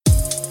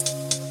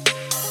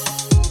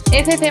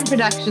FFM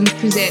Productions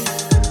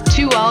presents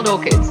Two Wild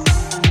Orchids.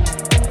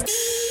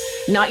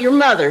 Not Your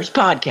Mother's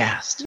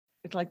Podcast.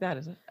 It's like that,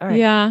 is it? All right.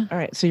 Yeah. All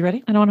right. So you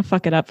ready? I don't want to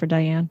fuck it up for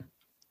Diane.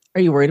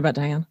 Are you worried about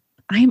Diane?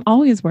 I'm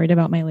always worried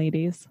about my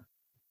ladies.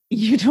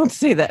 You don't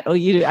say that. Oh,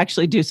 you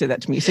actually do say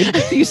that to me.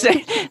 You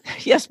say,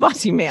 yes,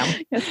 bossy ma'am.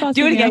 Yes,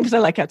 bossy Do it again ma'am. because I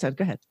like how it sounds.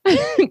 Go ahead.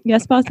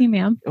 Yes, bossy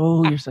ma'am.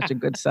 Oh, you're such a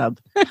good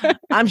sub.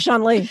 I'm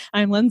Sean Lee.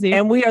 I'm Lindsay.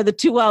 And we are the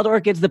Two Wild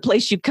Orchids, the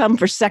place you come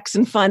for sex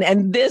and fun.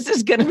 And this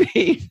is going to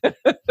be...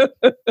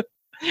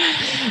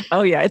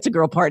 Oh, yeah, it's a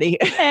girl party.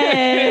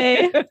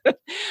 Hey.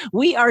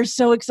 We are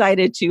so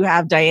excited to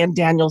have Diane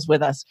Daniels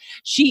with us.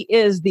 She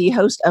is the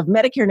host of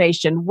Medicare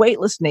Nation,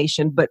 Waitlist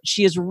Nation, but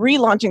she is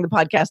relaunching the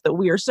podcast that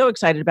we are so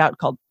excited about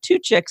called Two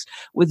Chicks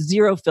with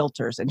Zero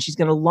Filters. And she's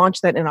going to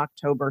launch that in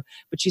October.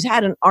 But she's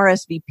had an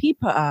RSVP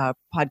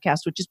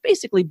podcast, which has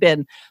basically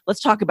been,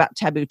 let's talk about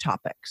taboo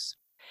topics.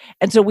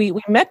 And so we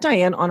met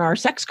Diane on our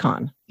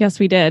SexCon, Yes,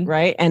 we did.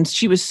 right? And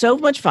she was so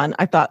much fun.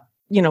 I thought,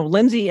 you know,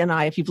 Lindsay and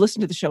I, if you've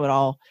listened to the show at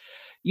all,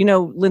 you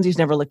know, Lindsay's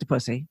never licked a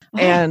pussy.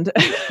 And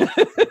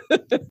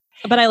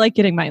But I like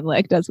getting mine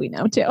licked, as we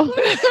know, too.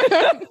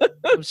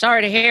 I'm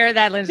sorry to hear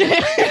that, Lindsay.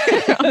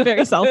 I'm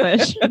very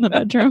selfish in the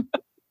bedroom.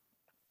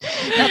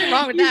 Nothing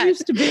wrong with you that.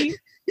 used to be.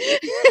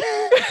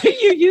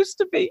 You used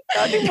to be.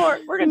 Not anymore.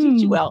 We're going to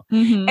teach you well.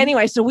 Mhm.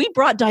 Anyway, so we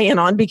brought Diane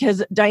on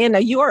because, Diane, now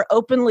you are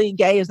openly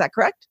gay. Is that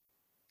correct?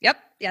 Yep.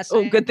 Yes.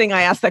 Oh, good thing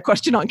I asked that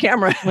question on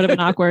camera. Would have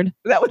been awkward.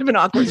 That would have been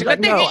awkward. You're like,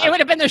 Good thing no. it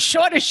would have been the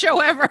shortest show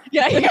ever.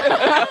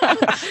 Yeah.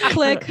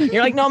 Click.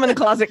 You're like, no, I'm in the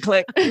closet.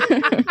 Click.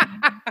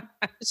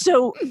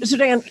 So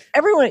Diane,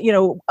 everyone, you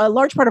know, a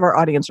large part of our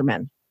audience are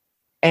men.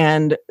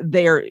 And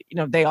they're, you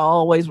know, they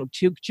always were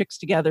two chicks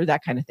together,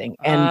 that kind of thing.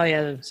 And Oh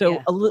yeah. so yeah.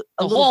 a the little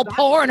whole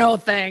porno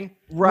thing.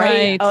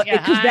 right? Right.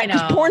 Yeah, I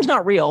Because know. porn's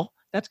not real.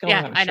 That's going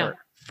Yeah, on. I know.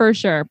 For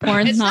sure.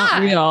 Porn's It's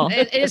not real.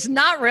 It is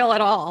not real at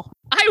all.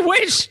 I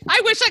wish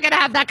I could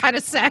have that kind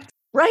of sex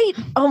Right?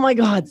 Oh my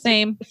God.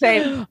 Same.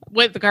 Same.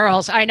 with the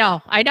girls. I know.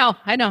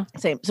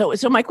 Same. So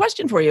my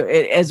question for you,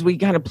 as we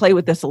kind of play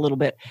with this a little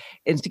bit,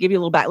 is to give you a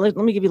little back. Let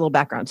me give you a little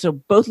background. So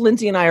both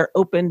Lindsay and I are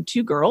open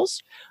to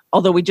girls.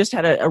 Although we just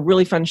had a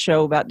really fun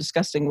show about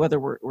discussing whether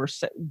we're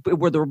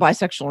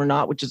bisexual or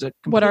not, which is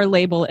What our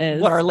label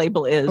is. what our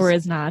label is, or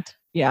is not.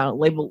 yeah,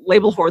 label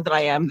whore that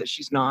I am, that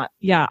she's not.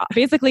 Yeah.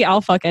 Basically,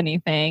 I'll fuck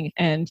anything,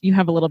 and you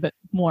have a little bit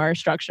more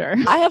structure.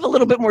 I have a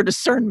little bit more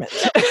discernment.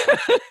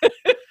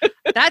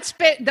 That's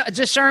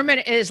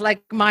discernment is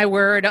like my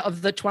word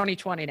of the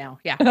 2020 now.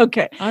 Yeah.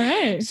 Okay. All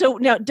right. So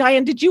now,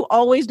 Diane, did you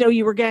always know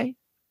you were gay?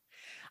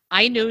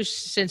 I knew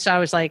since I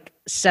was like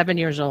 7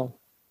 years old.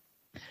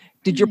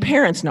 Did your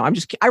parents know?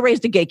 I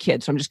raised a gay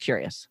kid, so I'm just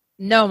curious.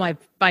 No,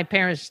 my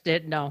parents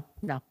did. No.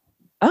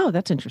 Oh,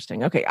 that's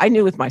interesting. Okay. I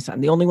knew with my son.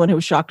 The only one who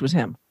was shocked was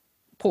him.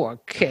 Poor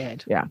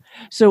kid.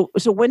 So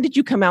when did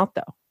you come out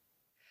though?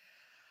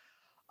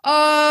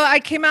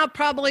 I came out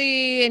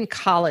probably in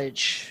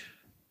college,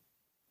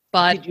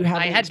 but Did you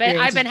have any I've been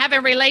experiences?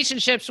 having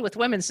relationships with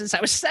women since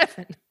I was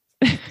 7.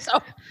 So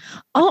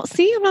Oh,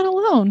 see, I'm not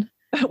alone.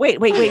 Wait.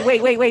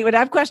 I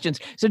have questions.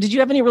 So did you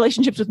have any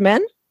relationships with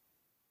men?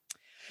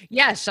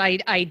 yes,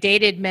 I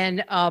dated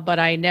men, but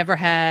I never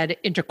had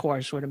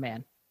intercourse with a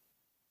man.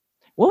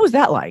 What was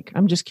that like?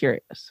 I'm just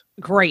curious.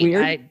 Great.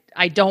 Weird?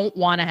 I don't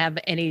want to have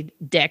any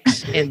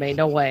dicks in me.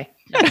 No way.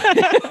 No.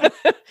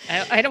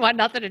 I don't want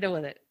nothing to do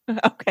with it.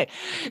 Okay.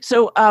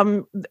 So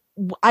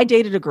I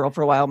dated a girl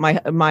for a while.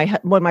 My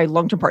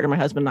long-term partner, my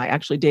husband, and I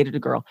actually dated a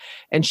girl,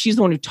 and she's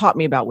the one who taught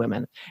me about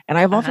women. And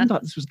I've often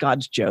thought this was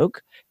God's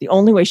joke. The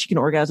only way she can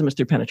orgasm is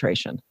through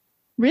penetration.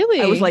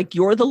 Really? I was like,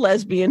 you're the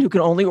lesbian who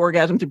can only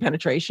orgasm through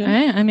penetration.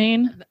 I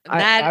mean,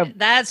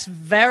 That's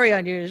very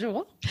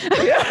unusual.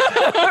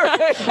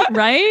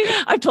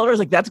 right? I've told her, I was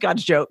like, that's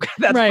God's joke.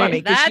 That's Right.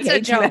 funny. 'Cause she That's a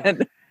hates joke. men.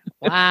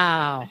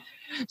 Wow.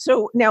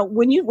 So now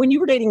when you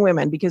were dating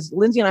women, because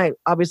Lindsay and I,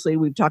 obviously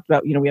we've talked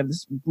about, you know, we have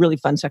this really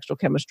fun sexual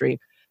chemistry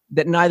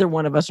that neither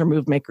one of us are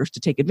move makers to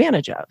take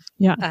advantage of.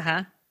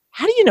 Uh-huh.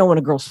 How do you know when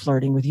a girl's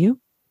flirting with you?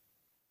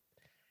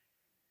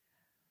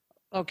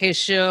 Okay,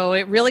 so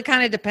it really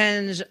kind of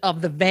depends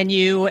of the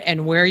venue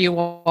and where you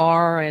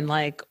are and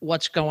like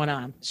what's going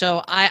on.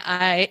 So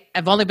I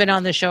have only been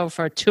on the show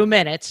for 2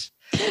 minutes.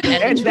 And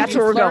the two that's of you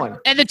where we're flirt- going.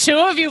 And the two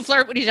of you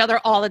flirt with each other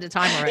all of the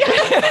time already.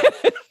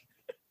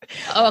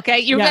 Okay,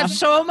 you Yeah. have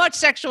so much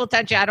sexual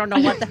tension. I don't know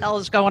what the hell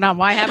is going on.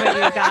 Why haven't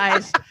you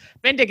guys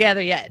been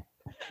together yet?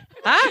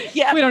 Huh?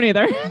 Yeah. We don't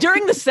either.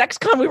 During the sex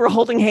con, we were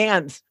holding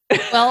hands.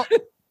 Well,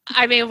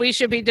 I mean, we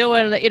should be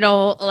doing, you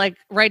know, like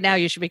right now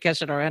you should be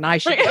kissing her and I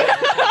should.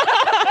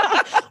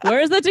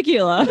 Where's the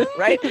tequila?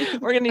 Right?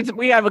 We're gonna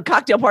we have a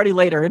cocktail party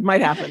later. It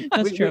might happen.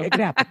 That's true. It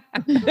could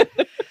happen.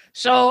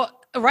 So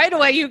right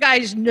away, you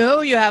guys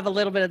know you have a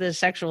little bit of this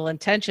sexual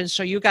intention.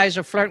 So you guys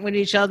are flirting with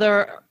each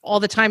other all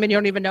the time and you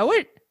don't even know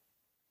it?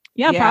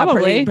 Yeah,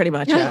 probably. Pretty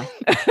much, yeah.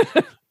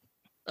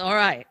 All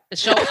right.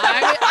 So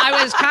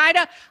I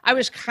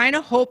was kind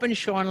of hoping,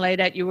 Sean Lay,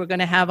 that you were going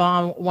to have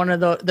on one of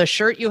the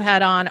shirt you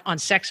had on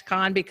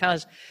SexCon,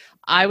 because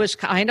I was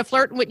kind of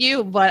flirting with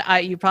you,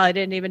 but you probably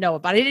didn't even know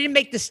it. But I didn't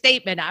make the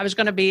statement. I was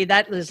going to be,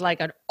 that is like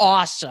an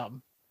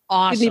awesome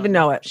Didn't even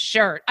know it.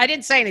 shirt. I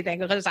didn't say anything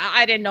because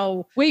I didn't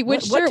know. Wait,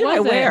 which What shirt did I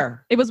was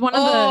wear? It was one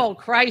of Oh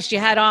Christ! You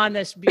had on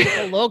this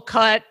beautiful low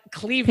cut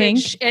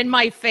cleavage in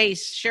my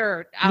face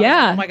shirt. I was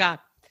Yeah. like, oh my God.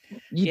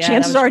 Yeah,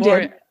 Chances that are I was for-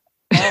 did.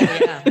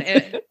 Oh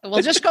yeah.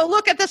 Well, just go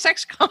look at the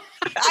sex con.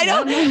 I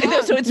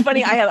know. So it's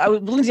funny.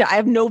 Lindsay, I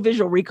have no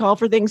visual recall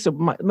for things. So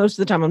most of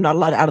the time I'm not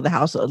allowed out of the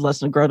house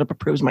unless a grown up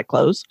approves my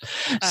clothes.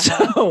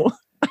 So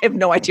I have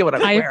no idea what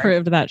I'm I wearing.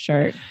 approved that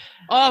shirt.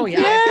 Oh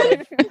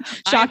yeah.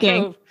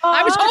 Shocking.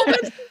 I was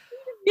hoping.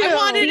 Yeah. I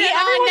wanted it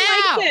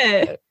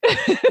on now.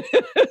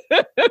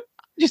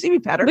 Did you see me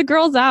pet her? The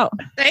girl's out.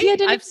 See? Yeah, I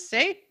didn't- I've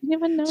say. You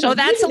didn't even So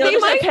notice. that's a Notice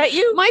little I pet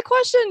you? My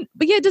question,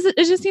 but yeah,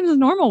 it just seems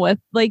normal with,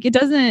 like, it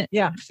doesn't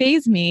Yeah.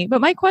 phase me.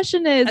 But my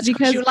question is That's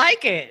because you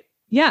like it.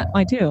 yeah,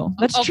 I do.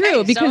 That's Okay,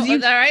 true because so,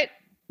 you. all right.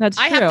 That's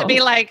true. I have to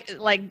be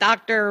like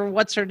Dr.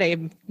 What's her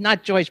name?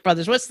 Not Joyce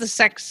Brothers. What's the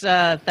sex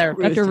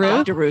therapist? Dr.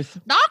 Ruth? Dr. Ruth.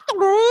 Dr.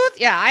 Ruth.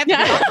 Yeah, I have to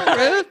be Yeah. Dr.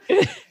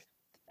 Ruth.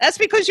 That's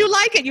because you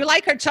like it. You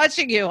like her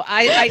touching you.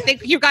 I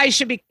think you guys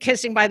should be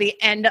kissing by the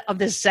end of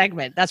this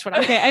segment. That's what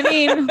I'm Okay, I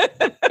mean,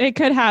 it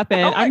could happen.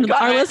 Oh my God.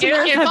 Our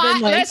listeners If have I,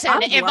 been like, listen,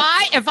 I'm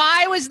if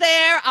I was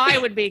there, I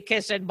would be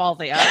kissing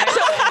both of you. All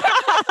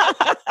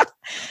right?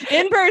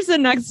 in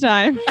person next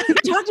time. We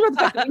talked about the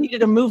fact that we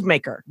needed a move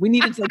maker. We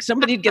needed like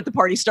somebody to get the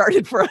party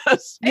started for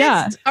us.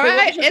 Yeah. All Wait, what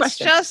right. was your It's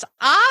question? just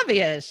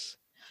obvious.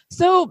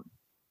 So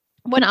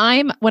when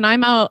I'm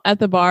out at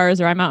the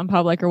bars or I'm out in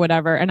public or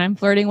whatever, and I'm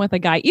flirting with a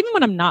guy, even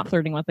when I'm not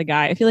flirting with a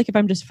guy, I feel like if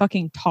I'm just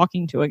fucking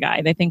talking to a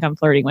guy, they think I'm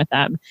flirting with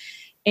them.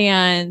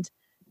 And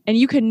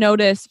you can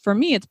notice, for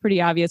me, it's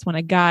pretty obvious when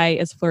a guy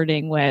is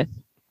flirting with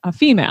a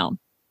female.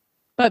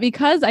 But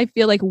because I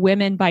feel like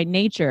women by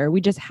nature,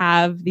 we just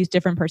have these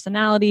different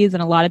personalities,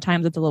 and a lot of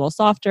times it's a little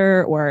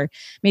softer or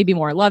maybe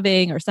more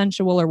loving or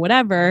sensual or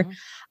whatever. Mhm.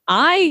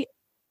 I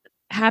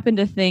happen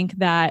to think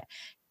that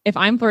if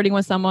I'm flirting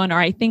with someone, or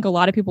I think a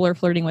lot of people are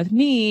flirting with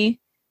me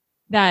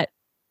that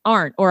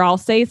aren't, or I'll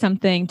say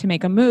something to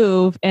make a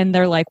move and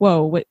they're like,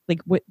 whoa, what, so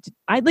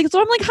I'm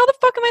like, how the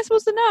fuck am I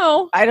supposed to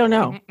know? I don't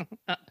know.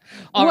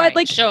 All What, right.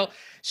 like- so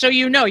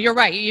you're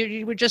right.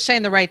 You were just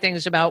saying the right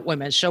things about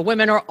women. So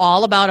women are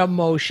all about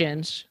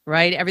emotions,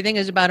 right? Everything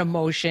is about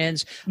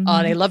emotions.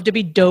 Mm-hmm. They love to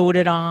be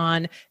doted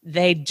on.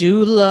 They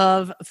do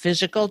love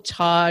physical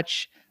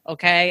touch,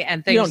 okay,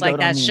 and You don't things like dote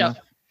that. on me So, enough.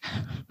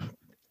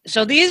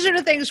 so these are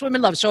the things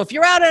women love. So if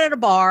you're out at a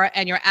bar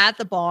and you're at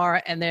the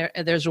bar and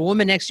there's a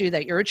woman next to you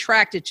that you're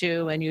attracted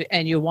to and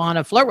you want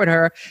to flirt with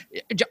her,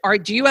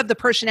 do you have the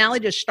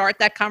personality to start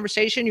that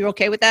conversation? You're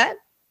okay with that?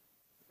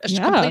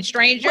 Yeah. Complete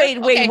stranger?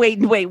 Wait.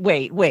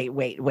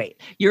 Okay.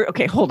 You're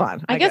okay. Hold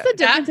on. I guess the that.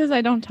 difference is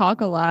I don't talk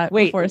a lot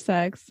Wait. before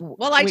sex.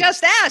 Well, I Wait.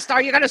 just asked,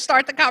 are you going to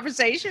start the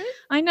conversation?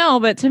 I know,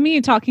 but to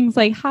me, talking's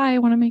like, hi, I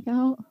want to make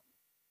out.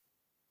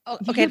 Oh,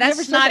 You've okay, never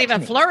that's said not that to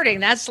even me. flirting.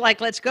 That's like,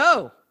 let's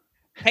go.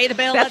 Pay the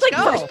bill, That's let's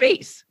like go. first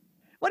base.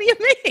 What do you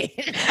mean?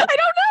 I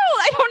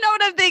don't know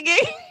what I'm thinking.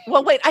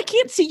 Well, wait. I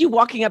can't see you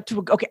walking up to.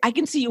 Okay, I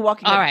can see you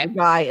walking All up right. to a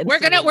guy. And we're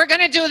saying,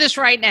 gonna do this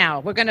right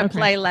now. We're gonna Okay.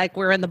 play like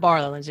we're in the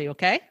bar, Lindsay,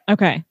 okay?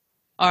 Okay.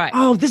 All right.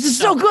 Oh, this is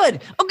so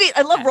good. Okay,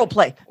 I love role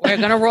play. We're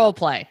gonna role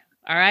play.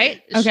 All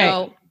right. Okay.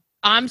 So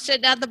I'm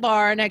sitting at the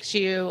bar next to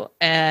you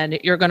and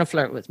you're gonna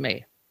flirt with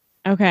me.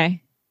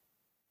 Okay.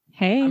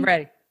 Hey. I'm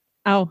ready.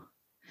 Oh,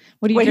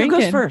 what are you Wait, drinking?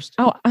 who goes first?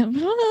 Oh,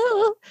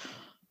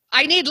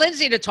 I need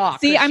Lindsay to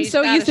talk. see, 'cause I'm she's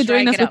so gotta used to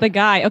doing strike this it with the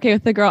guy. Okay,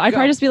 with the girl, I'd Go.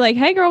 probably just be like,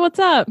 "Hey, girl, what's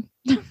up?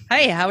 up.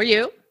 Hey, how are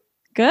you?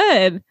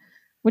 Good.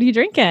 What are you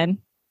drinking?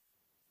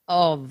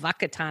 Oh,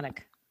 vodka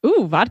tonic.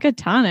 Ooh, vodka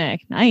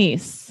tonic.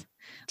 Nice.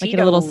 Like it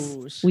a little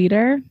Tito's.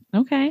 sweeter.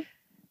 Okay.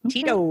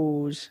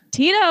 Tito's.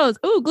 Tito's.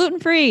 Ooh, gluten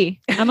free.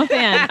 I'm a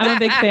fan. I'm a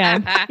big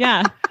fan.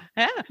 Yeah.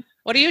 Yeah.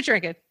 What are you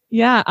drinking?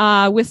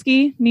 Yeah.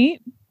 Whiskey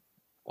neat.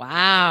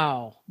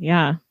 Wow.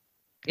 Yeah.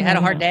 You had a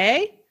Yeah. hard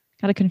day?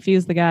 Gotta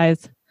confuse the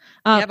guys.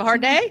 You have a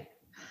hard day?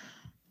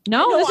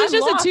 No, No, this is I'm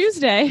just lost. a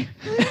Tuesday.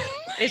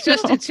 It's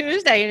just a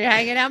Tuesday and you're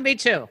hanging out. Me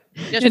too.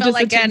 Just It's felt just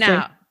like a getting Tuesday.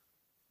 out.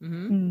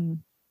 Mhm. Mm,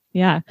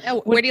 yeah.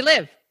 Where do you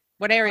live?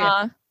 What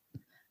area?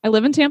 I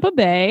live in Tampa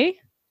Bay.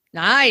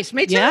 Nice.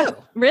 Me too. yeah.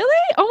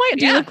 Really? Oh my!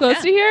 Do you Yeah, live close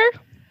yeah. to here?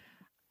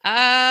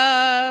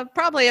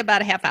 Probably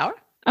about a half hour.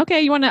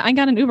 Okay. You want to? I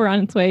got an Uber on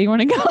its way. You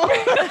want to go?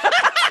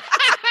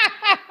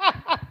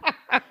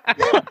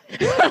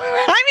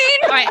 I mean,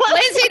 All right,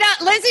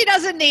 Lindsay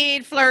doesn't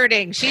need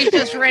flirting. She's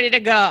just ready to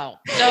go.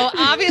 So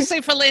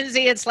obviously for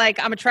Lindsay, it's like,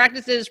 I'm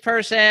attracted to this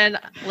person.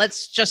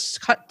 Let's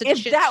just cut the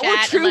If chit that chat were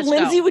and true, let's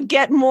Lindsay go. would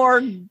get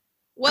more.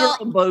 Well,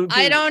 girl boobies.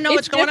 I don't know it's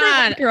what's going different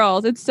on. with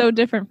girls. It's so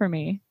different for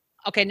me.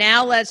 Okay,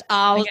 now I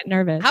I get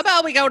nervous. how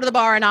about we go to the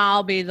bar and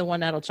I'll be the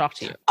one that'll talk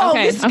to you. Oh,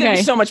 Okay, this is gonna be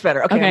okay. so much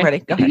better. Okay, Okay. I'm ready.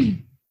 Go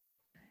ahead.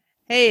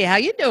 Hey, how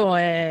you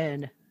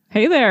doing?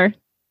 Hey there.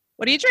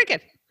 What are you drinking?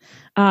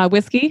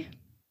 Whiskey.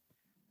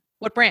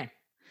 What brand?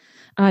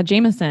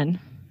 Jameson.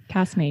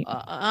 Castmate.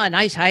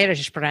 Nice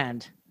Irish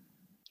brand.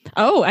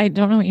 Oh, I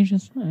don't know what you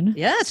just said.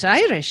 Yeah, it's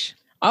Irish.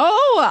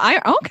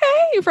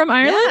 Okay. You're from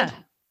Ireland?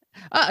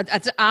 Yeah.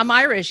 I'm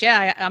Irish.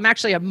 Yeah, I'm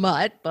actually a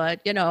mutt, but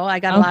I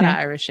got a lot of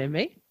Irish in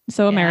me.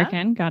 So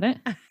American. Got it.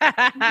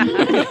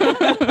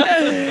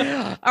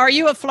 Are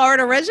you a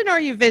Florida resident or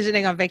are you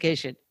visiting on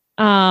vacation?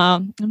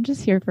 I'm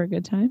just here for a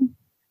good time.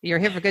 You're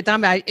here for a good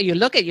time. You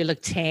look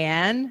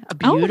tan, a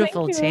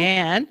beautiful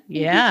tan.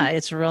 Yeah,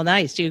 it's real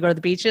nice. Do you go to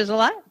the beaches a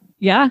lot?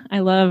 Yeah,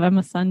 I'm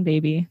a sun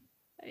baby.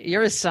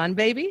 You're a sun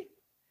baby?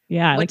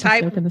 Yeah, I like to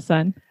soak in the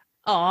sun.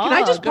 Oh, can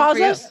I just pause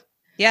this?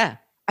 Yeah.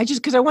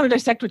 Because I want to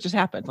dissect what just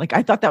happened. Like,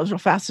 I thought that was real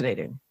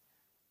fascinating.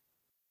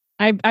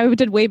 I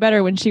did way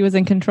better when she was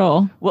in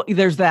control. Well,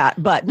 there's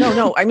that, but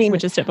no, I mean,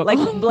 which is typical.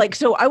 Like,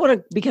 so I want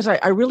to, because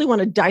I really want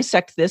to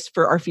dissect this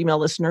for our female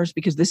listeners,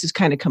 because this has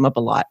kind of come up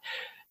a lot.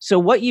 So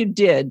what you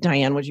did,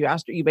 Diane, was you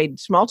asked her, you made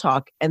small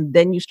talk, and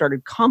then you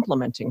started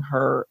complimenting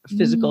her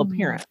physical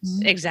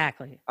appearance.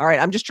 Exactly. All right.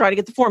 I'm just trying to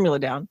get the formula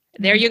down.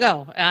 There you go.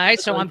 All right.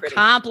 So I'm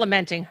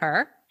complimenting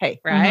her. Hey,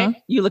 right?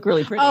 You look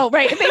really pretty. Oh,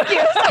 right. Thank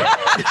you.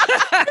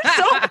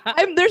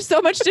 There's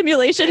so much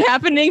stimulation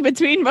happening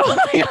between both.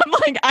 I'm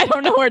like, I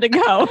don't know where to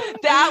go.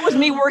 That was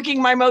me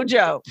working my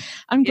mojo.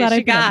 I'm glad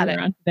I got it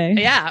around today.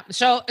 Yeah.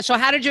 So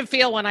how did you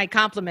feel when I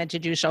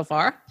complimented you so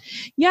far?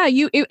 Yeah,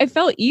 it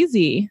felt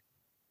easy.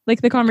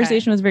 Like the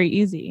conversation was very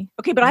easy.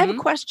 Okay, but I have a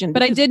question.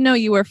 But I did know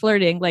you were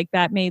flirting. Like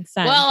that made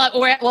sense.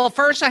 Well,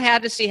 first I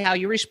had to see how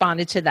you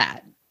responded to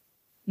that.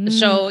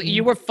 So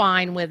you were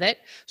fine with it.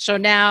 So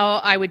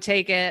now I would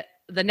take it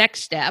the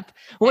next step.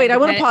 Wait, I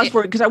want to pause for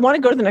it because I want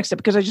to go to the next step,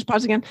 because I just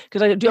pause again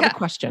because I do have a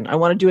question. I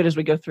want to do it as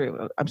we go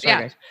through. I'm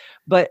sorry, guys.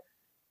 But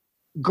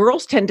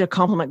girls tend to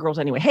compliment girls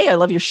anyway. Hey, I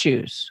love your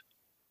shoes.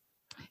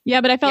 Yeah,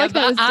 but I felt like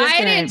that was different.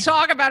 I didn't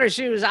talk about her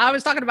shoes. I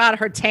was talking about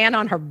her tan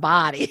on her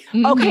body.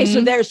 Okay,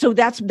 so that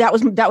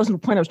was the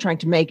point I was trying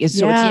to make. Is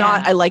so it's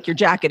not I like your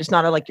jacket. It's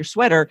not I like your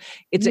sweater.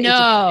 It's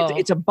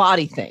a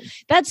body thing.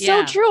 That's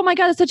so true. Oh my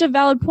God, that's such a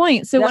valid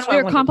point. So when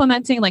we were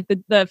complimenting like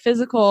the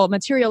physical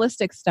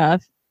materialistic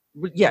stuff,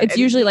 it's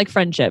usually like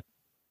friendship.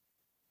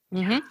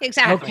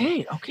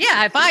 Exactly. Okay.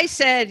 Yeah. If I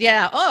said,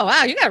 oh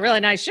wow, you got really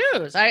nice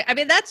shoes. I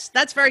mean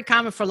that's very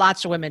common for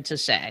lots of women to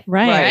say.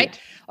 Right.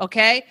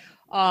 Okay.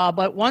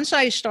 But once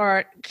I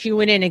start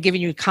cueing in and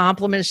giving you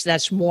compliments,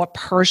 that's more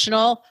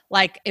personal.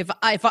 Like if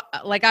I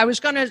was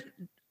going to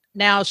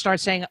now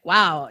start saying,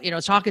 wow,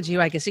 talking to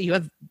you, I can see you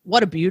have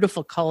what a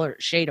beautiful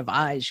shade of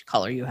eyes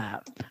color you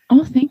have.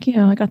 Oh, thank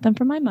you. I got them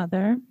from my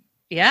mother.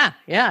 Yeah.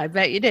 I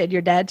bet you did.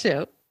 Your dad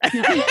too.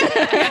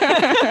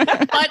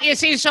 But you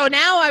see, so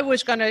now I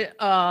was going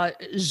to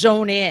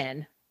zone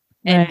in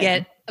and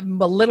get a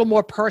little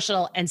more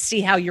personal and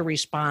see how you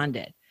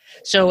responded.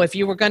 So if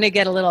you were going to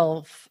get a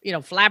little,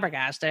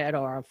 flabbergasted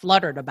or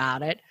fluttered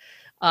about it,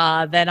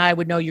 then I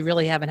would know you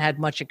really haven't had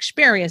much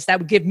experience. That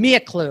would give me a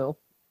clue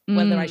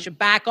whether I should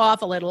back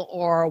off a little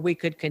or we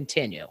could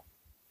continue.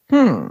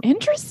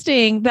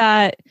 Interesting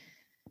that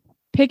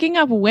picking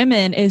up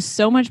women is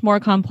so much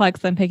more complex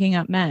than picking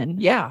up men.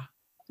 Yeah.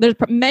 There's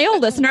male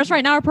listeners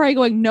right now are probably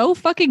going, no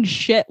fucking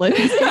shit,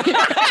 Lindsay.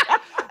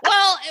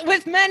 Well,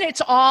 with men,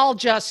 it's all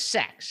just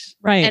sex.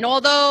 Right. And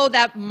although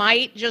that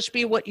might just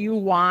be what you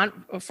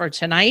want for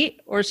tonight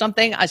or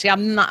something,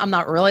 I'm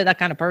not really that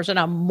kind of person.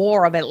 I'm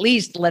more of at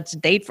least let's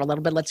date for a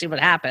little bit. Let's see what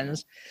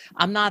happens.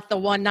 I'm not the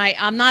one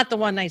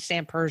night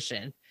stand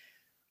person.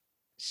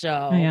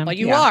 So, but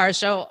you are.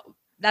 So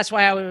that's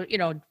why I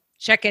would,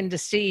 check in to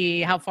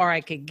see how far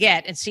I could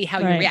get and see how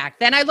you react.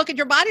 Then I look at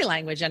your body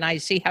language and I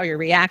see how you're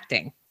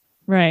reacting.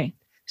 Right.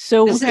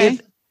 So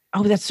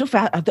that's so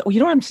fast.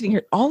 I'm sitting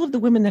here. All of the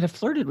women that have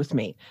flirted with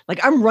me,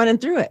 like I'm running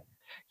through it.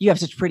 You have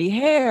such pretty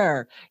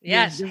hair.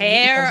 Yes,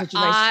 hair, such a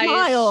nice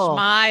eyes,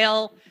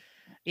 smile.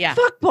 Yeah.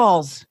 Fuck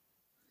balls.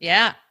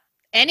 Yeah.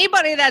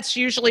 Anybody that's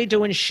usually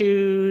doing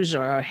shoes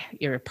or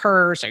your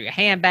purse or your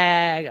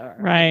handbag or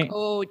your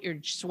coat, your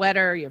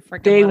sweater, your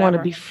freaking They want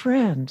to be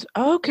friends.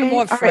 Okay. They're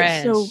more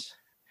friends. Right,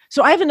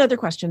 so I have another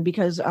question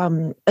because,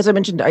 as I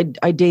mentioned,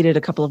 I dated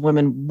a couple of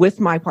women with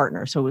my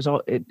partner.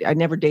 So I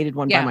never dated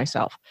one by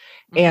myself.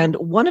 Mm-hmm. And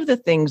one of the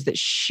things that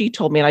she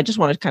told me, and I just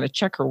want to kind of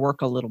check her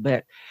work a little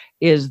bit,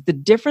 is the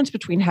difference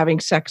between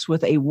having sex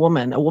with a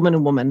woman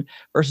and woman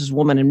versus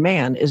woman and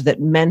man is that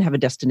men have a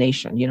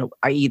destination,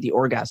 i.e. the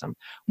orgasm.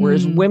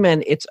 Whereas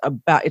women, it's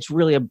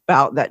really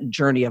about that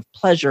journey of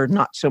pleasure,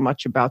 not so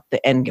much about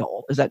the end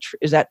goal. Is that true?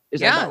 Is that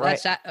about right?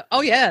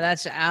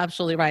 That's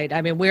absolutely right.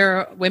 I mean,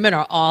 women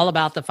are all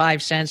about the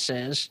five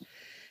senses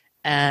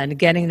and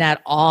getting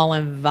that all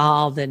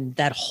involved in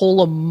that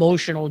whole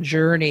emotional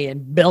journey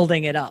and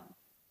building it up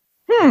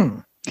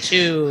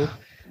to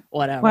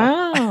whatever.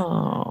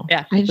 Wow.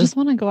 Yeah. I just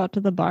want to go out to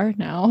the bar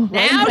now.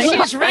 Now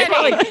she's ready.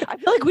 I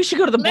feel like we should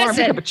go to the bar and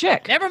pick up a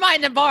chick. Never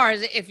mind the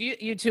bars. If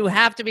you two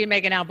have to be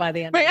making out by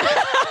the end.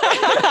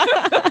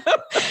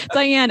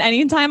 Diane,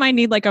 anytime I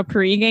need like a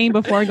pregame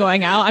before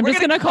going out, I'm just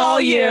going to call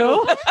you.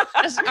 All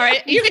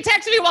right. You can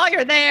text me while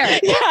you're there.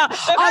 Yeah.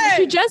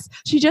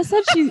 She just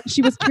said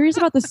she was curious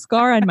about the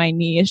scar on my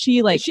knee. Is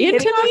she like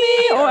into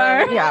me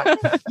or? Yeah.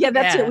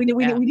 That's it. We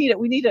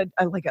need a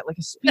like a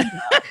speed.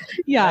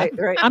 Yeah.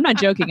 Right. I'm not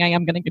joking. I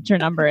am going to get your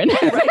number in.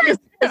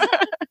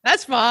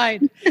 That's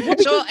fine.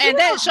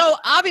 So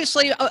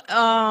obviously,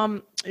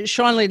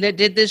 Sean Lee,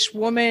 did this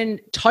woman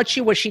touch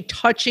you? Was she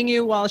touching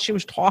you while she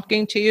was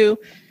talking to you?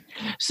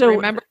 So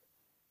remember,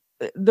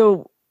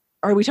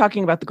 are we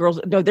talking about the girls?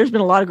 No, there's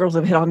been a lot of girls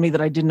that have hit on me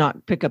that I did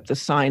not pick up the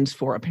signs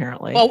for,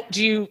 apparently. well,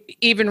 do you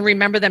even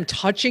remember them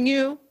touching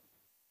you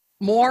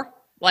more?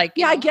 Like,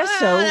 Yeah, I guess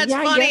so. That's Yeah,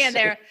 I funny, guess and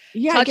they're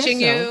yeah, I guess touching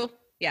so. you.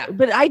 Yeah,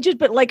 But I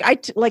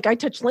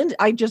touched Lindsay.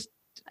 that's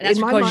in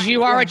my because mind,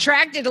 you are yeah.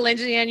 attracted to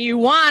Lindsay and you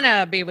want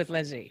to be with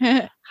Lindsay.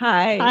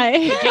 Hi.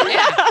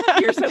 Hi.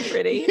 You're so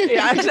pretty.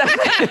 Yeah,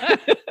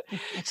 exactly.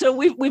 So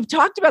we've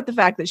talked about the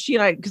fact that she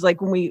and I, because like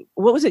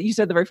what was it you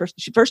said the very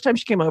first time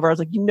she came over, I was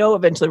like,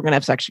 eventually we're gonna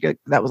have sex.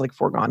 That was like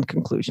foregone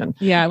conclusion.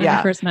 Yeah, when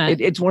we first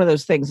met. It's one of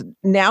those things.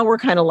 Now we're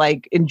kind of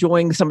like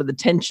enjoying some of the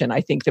tension.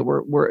 I think that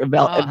we're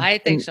I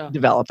think so.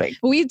 developing.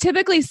 We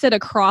typically sit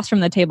across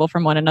from the table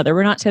from one another.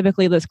 We're not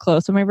typically this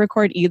close when we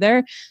record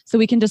either. So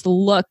we can just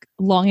look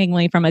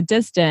longingly from a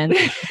distance.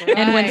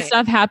 And when Right.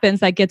 stuff happens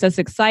that gets us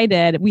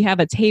excited, we have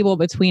a table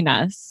between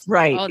us.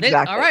 Right. Oh,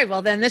 exactly. all right.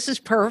 Well, then this is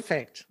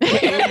perfect.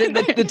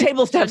 The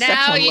tables to have sex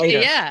now, on later.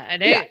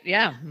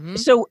 yeah. Mhm.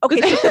 So,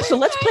 okay, so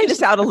let's play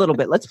this out a little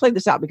bit. Let's play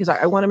this out because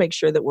I want to make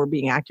sure that we're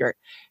being accurate.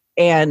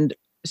 And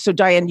so,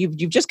 Diane, you've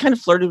just kind of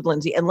flirted with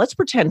Lindsay, and let's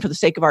pretend for the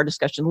sake of our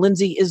discussion,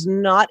 Lindsay is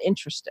not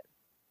interested,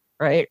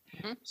 right?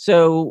 Mhm.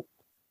 So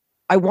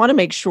I want to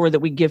make sure that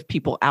we give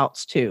people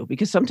outs too,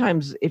 because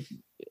sometimes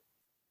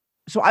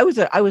so I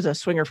was a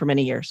swinger for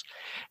many years,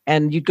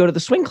 and you'd go to the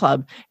swing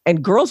club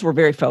and girls were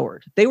very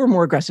forward. They were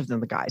more aggressive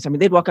than the guys. I mean,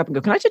 they'd walk up and go,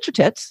 "Can I touch your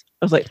tits?"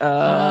 I was like,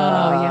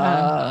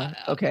 yeah.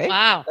 Okay.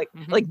 Wow.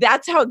 Like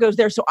that's how it goes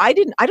there. So I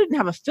didn't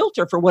have a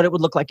filter for what it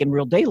would look like in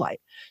real daylight.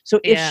 So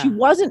if she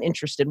wasn't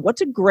interested,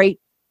 what's a great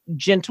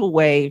gentle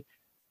way,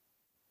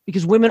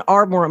 because women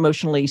are more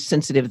emotionally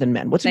sensitive than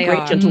men. What's a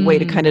great gentle way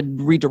to kind of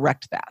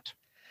redirect that?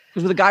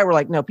 Because with a guy, we're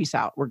like, no, peace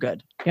out. We're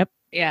good. Yep.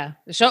 Yeah.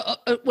 So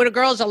with a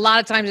girls, a lot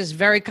of times it's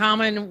very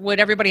common. What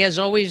everybody has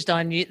always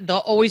done,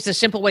 the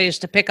simple way is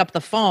to pick up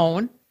the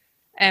phone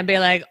and be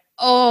like,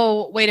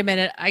 "Oh, wait a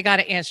minute. I got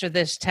to answer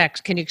this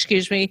text. Can you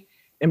excuse me?"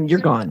 And you're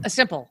gone.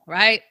 Simple,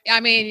 right? I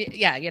mean,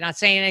 yeah, you're not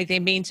saying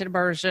anything mean to the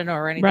person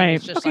or anything. Right.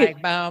 It's just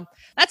like, boom.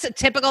 That's a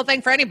typical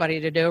thing for anybody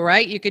to do,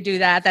 right? You could do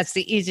that. That's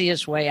the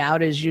easiest way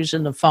out, is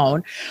using the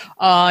phone.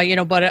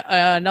 But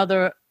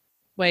another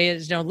way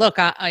is, look,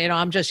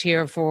 I'm just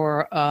here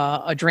for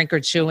a drink or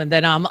two, and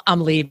then I'm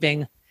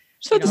leaving.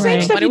 So the same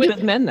Right. stuff But you it do was-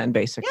 with men then,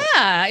 basically.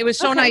 Yeah, it was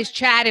so Okay. nice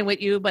chatting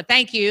with you, but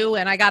thank you,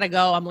 and I gotta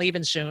go. I'm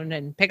leaving soon,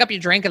 and pick up your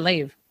drink and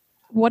leave.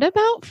 What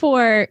about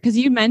because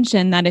you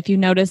mentioned that if you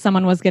notice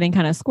someone was getting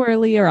kind of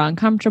squirrely or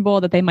uncomfortable,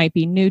 that they might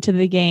be new to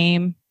the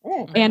game.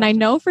 And I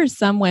know for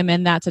some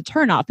women that's a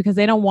turnoff because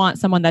they don't want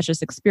someone that's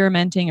just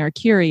experimenting or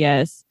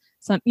curious.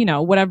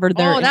 Whatever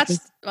they're.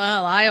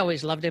 Well, I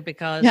always loved it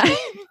because Yeah.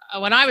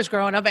 when I was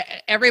growing up,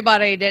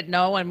 everybody didn't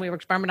know, and we were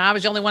experimenting. I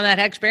was the only one that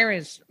had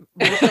experience.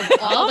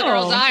 All the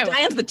girls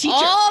Diane's the teacher.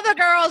 all the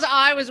girls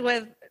I was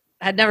with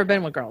had never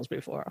been with girls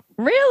before.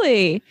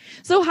 Really?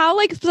 So how,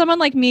 like someone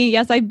like me,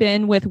 yes, I've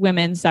been with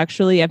women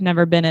sexually. I've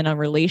never been in a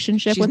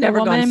relationship She's with never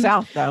a woman. gone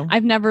south, though.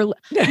 I've never, no,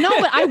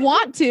 but I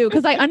want to,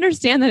 because I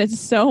understand that it's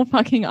so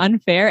fucking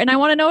unfair. And I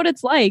want to know what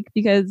it's like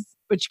because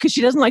Because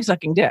she doesn't like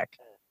sucking dick.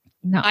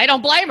 no, I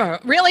don't blame her.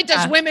 Really?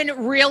 Does Yeah. women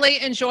really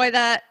enjoy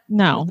that?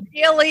 no,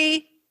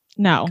 Really?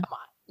 no.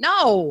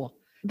 No.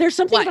 There's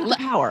something What? about the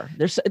power.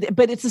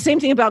 But it's the same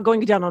thing about going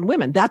down on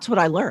women. That's what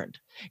I learned,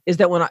 is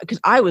that because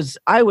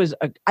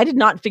I did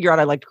not figure out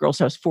I liked girls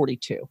till I was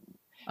 42.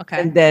 Okay.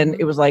 And then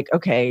it was like,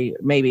 okay,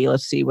 maybe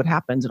let's see what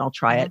happens and I'll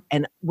try Mm-hmm. it.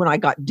 And when I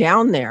got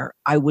down there,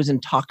 I was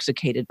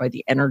intoxicated by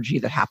the energy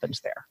that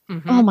happens there.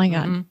 Mhm, Oh my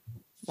God. mhm.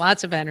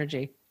 Lots of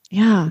energy.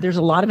 Yeah. There's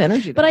a lot of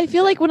energy. But I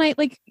feel like when I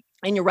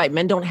and you're right,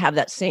 men don't have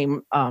that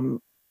same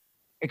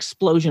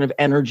explosion of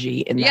energy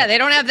in that. Yeah, they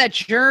don't have that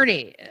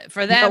journey.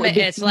 For them, No,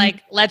 it's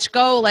like, let's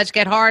go, let's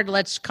get hard,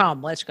 let's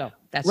come, let's go.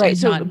 That's right. it,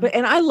 So, done.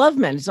 and I love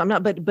men. So I'm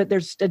not, but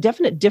there's a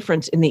definite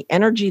difference in the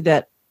energy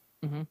that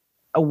Mhm.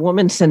 a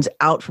woman sends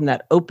out from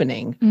that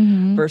opening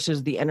Mhm.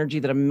 versus the energy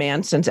that a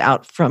man sends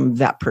out from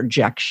that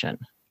projection.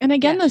 And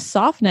again, Yes. the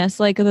softness,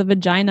 like the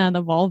vagina,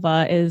 the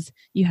vulva, is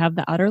you have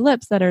the outer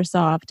lips that are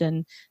soft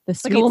and the Like a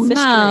sweet little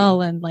mystery.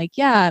 smell. And like,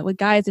 yeah, with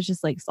guys, it's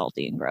just like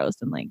salty and gross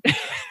and like,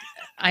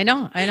 I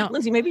know.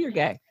 Lindsay, maybe you're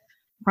gay.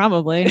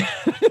 probably.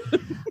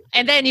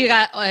 And then you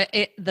got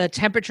the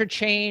temperature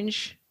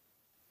change.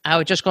 How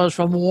it just goes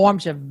from warm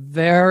to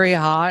very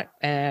hot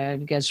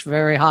and gets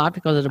very hot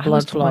because of the I blood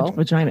was told my flow.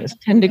 vagina is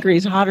 10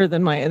 degrees hotter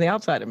than the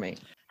outside of me.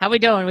 How we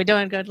doing? We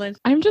doing good, Liz?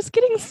 I'm just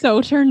getting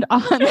so turned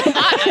on.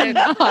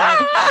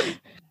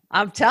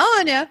 I'm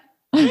telling you.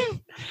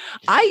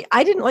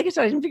 I didn't, like I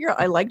said, I didn't figure out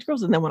I liked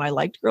girls. And then when I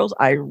liked girls,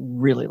 I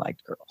really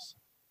liked girls.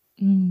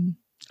 Mm.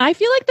 I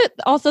feel like that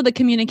also the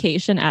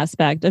communication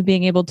aspect of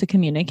being able to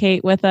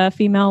communicate with a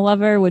female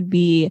lover would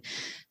be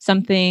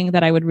something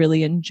that I would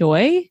really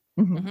enjoy.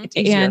 Mhm. Mhm. It's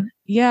easier. And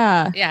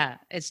yeah, Yeah,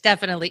 it's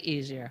definitely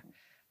easier.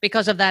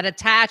 because of that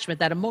attachment.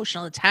 That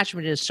emotional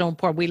attachment is so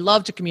important. We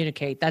love to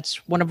communicate.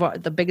 That's one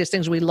of the biggest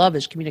things we love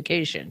is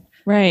communication.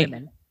 Right.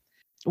 Women.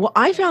 Well,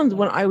 I found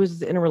when I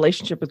was in a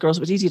relationship with girls,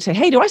 it was easy to say,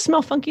 hey, do I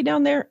smell funky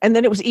down there? And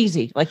then it was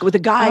easy. Like with a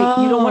guy,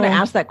 you don't want to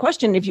ask that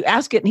question. If you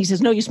ask it and he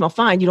says, no, you smell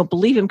fine, you don't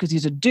believe him because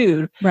he's a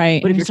dude.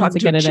 Right. But if you're talking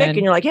to a chick and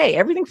you're like, hey,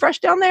 everything fresh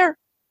down there,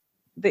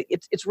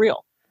 it's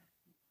real.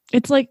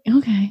 It's like,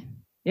 okay.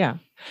 Yeah.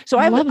 So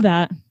I love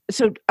that.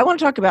 So I want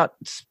to talk about,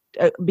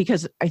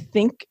 because I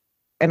think,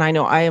 and I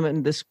know I am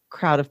in this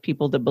crowd of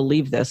people that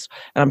believe this,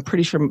 and I'm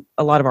pretty sure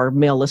a lot of our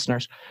male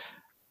listeners,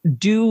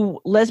 do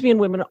lesbian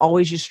women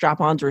always use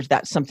strap-ons, or is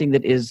that something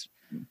that is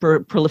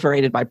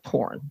proliferated by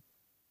porn?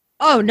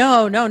 Oh,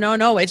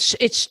 no.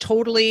 It's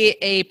totally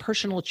a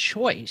personal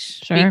choice.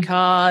 Sure.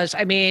 Because,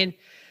 I mean,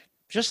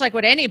 just like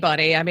with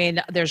anybody, I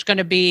mean, there's going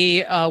to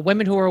be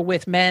women who are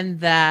with men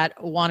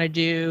that want to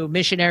do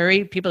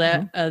missionary, people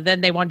that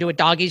then they want to do a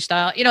doggy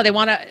style. You know, they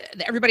want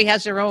to, everybody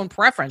has their own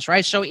preference,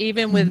 right? So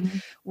even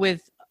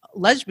with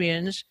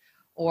lesbians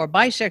or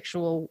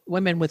bisexual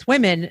women with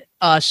women,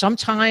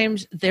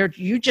 sometimes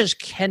you just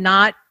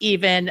cannot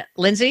even,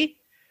 Lindsay?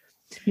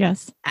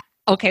 Yes.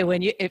 Okay,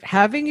 if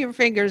having your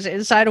fingers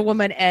inside a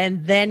woman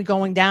and then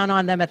going down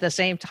on them at the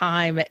same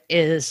time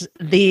is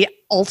the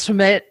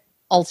ultimate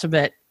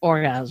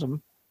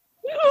orgasm.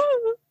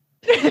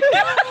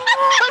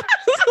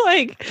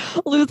 Like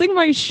losing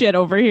my shit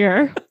over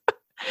here.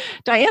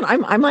 Diane,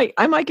 I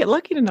might get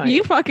lucky tonight.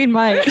 You fucking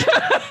might.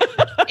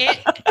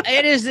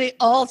 It is the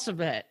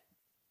ultimate.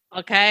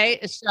 Okay,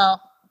 so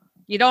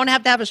you don't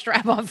have to have a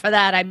strap on for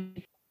that. I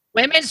mean,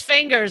 women's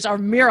fingers are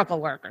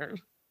miracle workers.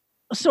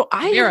 So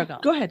Miracle.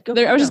 Go ahead.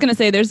 I was just going to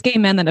say, there's gay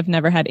men that have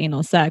never had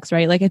anal sex,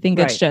 right? Like, I think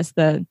it's Right. just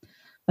the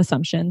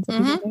assumptions. That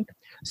people think.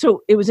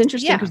 So it was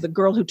interesting Yeah. because the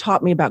girl who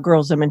taught me about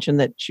girls, I mentioned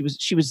that she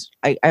was,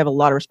 I have a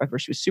lot of respect for her.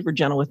 She was super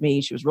gentle with me.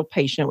 She was real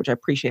patient, which I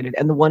appreciated.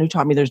 And the one who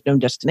taught me there's no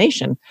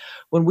destination,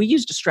 when we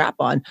used a strap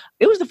on,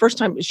 it was the first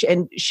time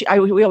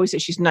we always say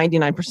she's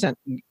 99%,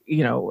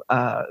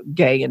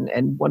 gay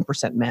and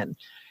 1% men.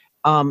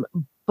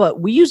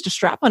 But we used a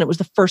strap on. It was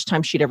the first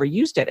time she'd ever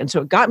used it. And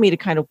so it got me to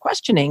kind of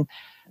questioning,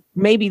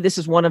 maybe this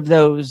is one of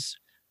those,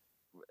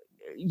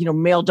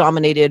 male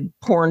dominated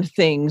porn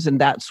things. And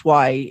that's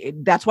why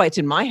it's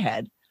in my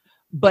head.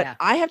 But Yeah.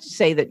 I have to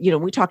say that,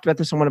 we talked about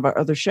this on one of our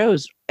other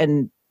shows.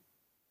 And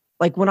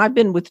like when I've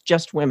been with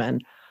just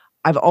women,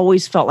 I've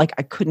always felt like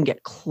I couldn't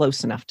get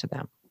close enough to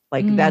them.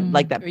 Like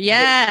that.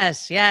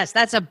 Yes.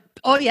 That's a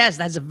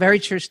very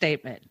true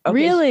statement. Okay,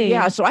 Really?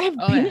 Yeah. So I have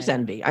penis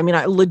envy. I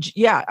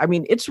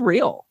mean, it's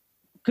real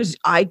because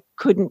I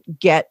couldn't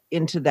get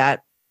into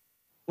that.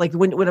 Like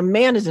when a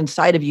man is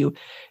inside of you,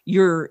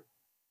 you're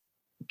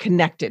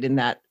connected in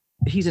that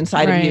he's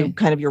inside of you,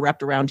 kind of you're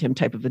wrapped around him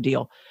type of a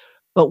deal.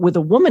 But with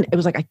a woman, it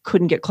was like I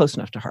couldn't get close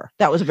enough to her.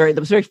 That was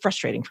very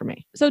frustrating for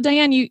me. So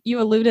Diane,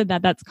 you alluded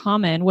that that's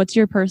common. What's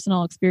your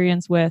personal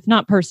experience with,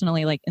 not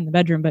personally like in the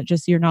bedroom, but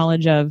just your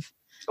knowledge of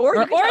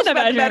Or the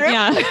bedroom.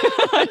 Yeah.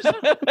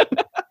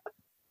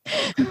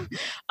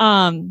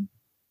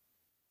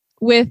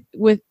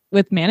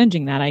 With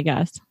managing that, I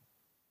guess.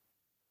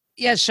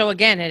 Yeah. So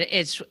again,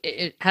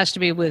 it has to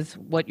be with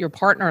what your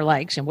partner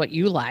likes and what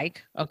you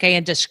like. Okay.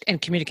 And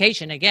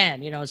communication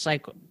again, it's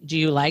like, do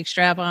you like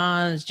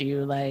strap-ons? Do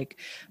you like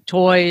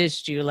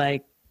toys? Do you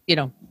like,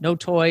 no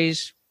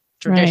toys,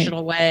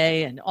 traditional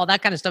way and all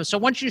that kind of stuff. So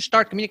once you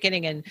start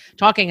communicating and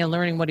talking and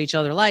learning what each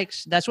other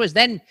likes, that's what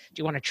then do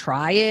you want to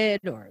try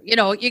it? Or,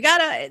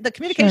 the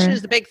communication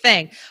is the big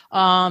thing.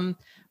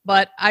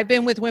 But I've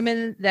been with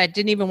women that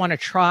didn't even want to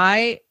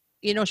try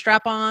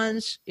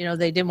strap-ons,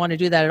 they didn't want to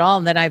do that at all.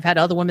 And then I've had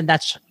other women,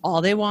 that's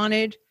all they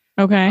wanted.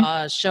 Okay.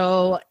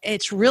 So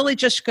it's really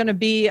just going to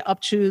be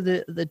up to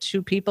the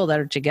two people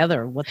that are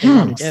together, what they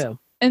want to do.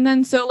 And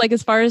then, so like,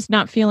 as far as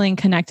not feeling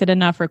connected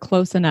enough or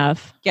close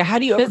enough, Yeah. How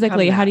do you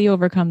physically, how do you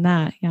overcome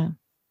that? Yeah.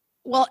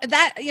 Well,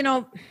 that,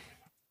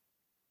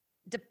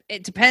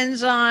 it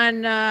depends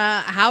on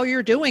how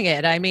you're doing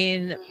it. I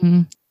mean,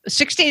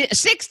 69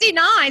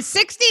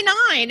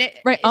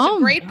 Right. is a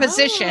great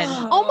position.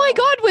 Oh my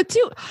God, with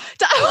two.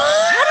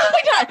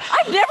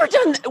 I've never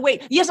done that.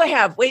 Wait, yes, I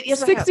have. Wait,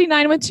 yes,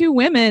 69 with two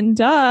women.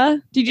 Duh.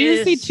 Did you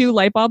just see two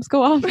light bulbs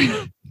go off?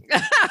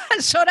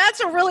 So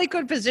that's a really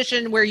good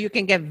position where you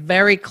can get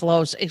very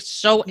close. It's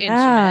so intimate.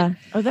 I have.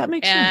 Oh, that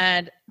makes sense.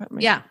 And That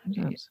makes yeah.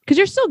 sense. Because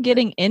you're still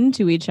getting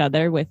into each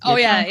other with your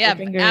tongue, your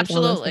fingers, all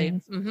those absolutely.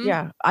 things. Mhm.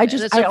 Yeah.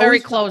 It's a very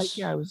close.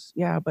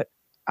 But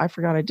I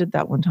forgot I did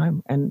that one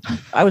time and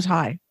I was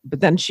high,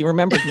 but then she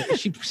remembered me.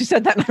 She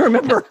said that and I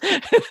remember.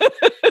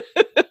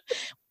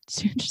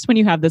 Just when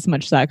you have this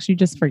much sex, you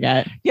just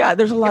forget. Yeah.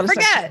 There's a lot of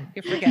sex.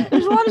 You forget.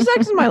 There's a lot of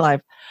sex in my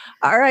life.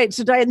 All right.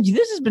 So Diane,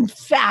 this has been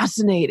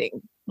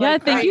fascinating. Yeah,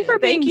 thank you for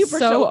being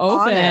so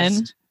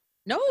open.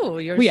 No,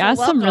 you're We so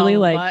asked some really,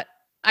 welcome, like,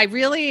 but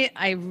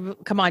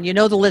come on,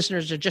 the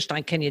listeners are just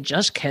like, can you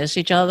just kiss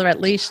each other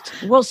at least?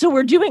 Well, so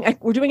we're doing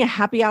a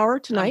happy hour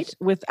tonight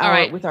with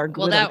our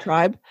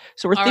tribe.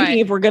 So we're thinking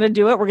if we're going to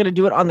do it, we're going to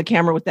do it on the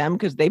camera with them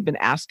because they've been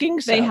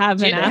asking. So they have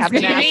been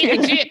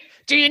asking.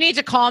 Do you need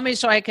to call me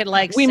so I could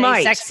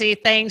say sexy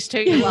things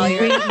to you while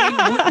you're?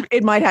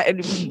 It might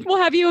have. We'll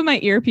have you in my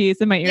earpiece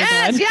and my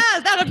earbud.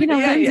 Yes, that'll be.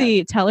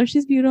 Lindsay, tell her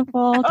she's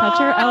beautiful. Touch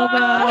her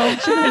elbow.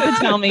 She doesn't have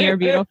to tell me you're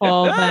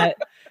beautiful, but.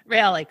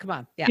 Really? Come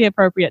on. Yeah. The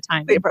appropriate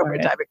time. The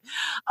appropriate timing.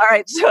 All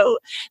right. So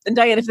then,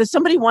 Diane, if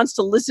somebody wants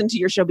to listen to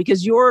your show,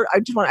 because I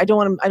don't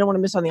want to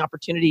miss on the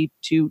opportunity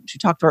to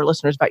talk to our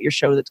listeners about your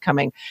show that's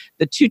coming,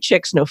 the Two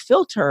Chicks No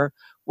Filter.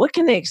 What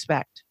can they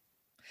expect?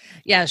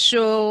 Yeah.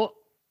 So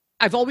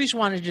I've always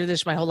wanted to do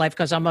this my whole life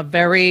because I'm a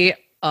very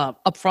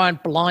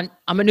upfront, blunt.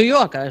 I'm a New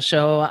Yorker,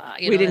 so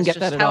we didn't get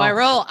that at how all. I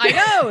roll. I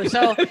know.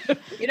 So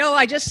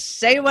I just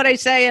say what I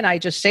say, and I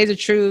just say the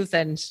truth,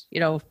 and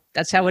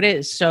that's how it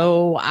is.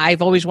 So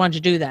I've always wanted to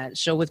do that.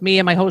 So with me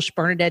and my host,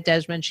 Bernadette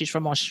Desmond, she's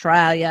from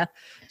Australia.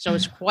 So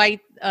it's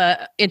quite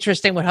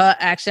interesting with her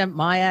accent,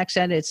 my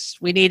accent.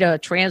 We need a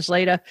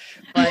translator,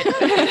 but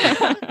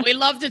we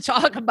love to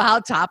talk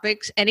about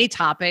any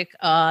topic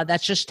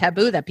that's just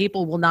taboo that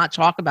people will not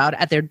talk about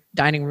at their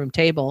dining room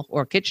table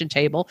or kitchen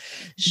table.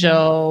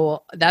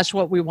 So that's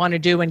what we want to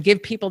do and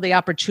give people the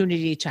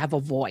opportunity to have a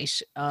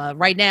voice.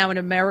 Right now in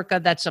America,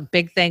 that's a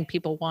big thing.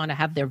 People want to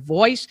have their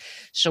voice.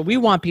 So we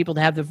want people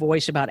to have their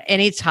voice about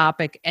any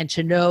topic and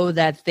to know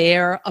that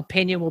their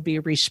opinion will be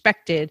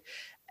respected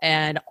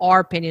and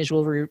our opinions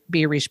will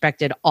be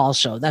respected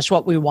also. That's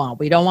what we want.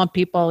 We don't want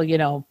people,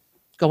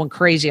 going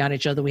crazy on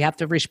each other. We have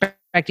to respect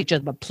each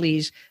other, but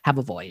please have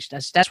a voice.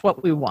 That's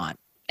what we want.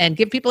 And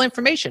give people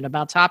information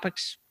about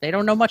topics they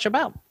don't know much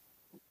about.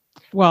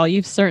 Well,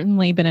 you've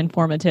certainly been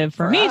informative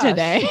for me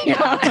today.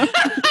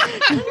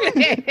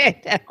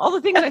 All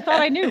the things I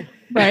thought I knew.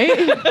 Right?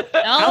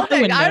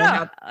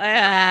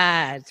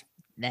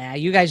 Nah,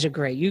 you guys are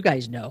great. You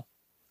guys know.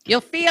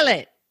 You'll feel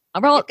it.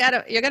 Well,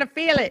 you're gonna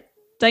feel it.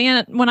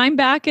 Diana, when I'm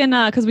back in,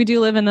 because we do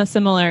live in a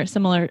similar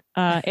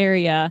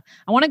area,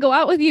 I want to go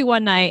out with you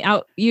one night.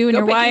 You and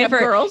your wife.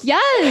 Girls?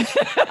 Yes,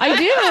 I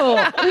do.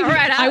 All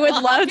right, I would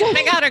love to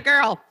pick out a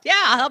girl. Yeah,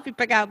 I'll help you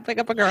pick up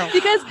a girl.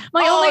 Because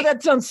that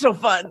sounds so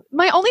fun.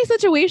 My only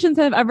situations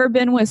have ever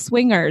been with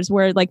swingers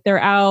where they're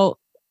out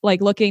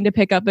looking to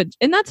pick up,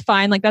 and that's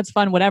fine. That's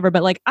fun, whatever.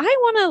 But I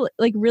want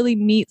to really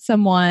meet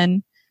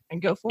someone.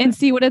 And go for it. And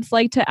see what it's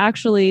like to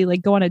actually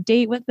go on a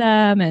date with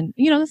them. And,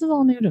 this is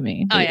all new to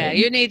me. Oh, yeah.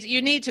 You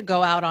need to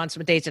go out on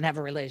some dates and have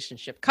a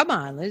relationship. Come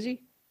on,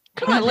 Lizzie.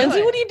 Come on,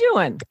 Lindsay. What are you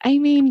doing? I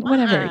mean,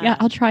 whatever. Yeah,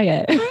 I'll try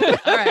it.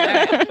 All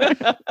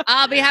right.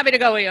 I'll be happy to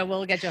go with you.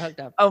 We'll get you hooked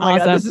up. Oh, my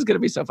God. This is going to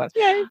be so fun.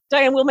 Yay.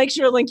 Diane, we'll make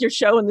sure to link your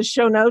show in the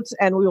show notes,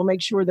 and we will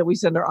make sure that we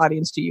send our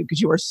audience to you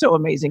because you are so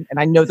amazing, and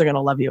I know they're going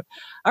to love you.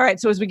 All right.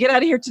 So as we get out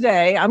of here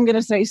today, I'm going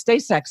to say stay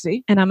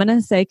sexy. And I'm going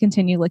to say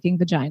continue licking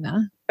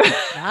vagina.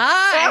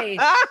 Nice.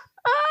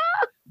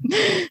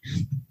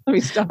 Let me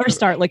stop. Or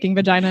start licking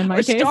vagina in my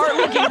case. Start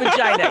licking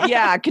vagina.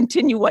 Yeah.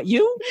 Continue what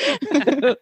you?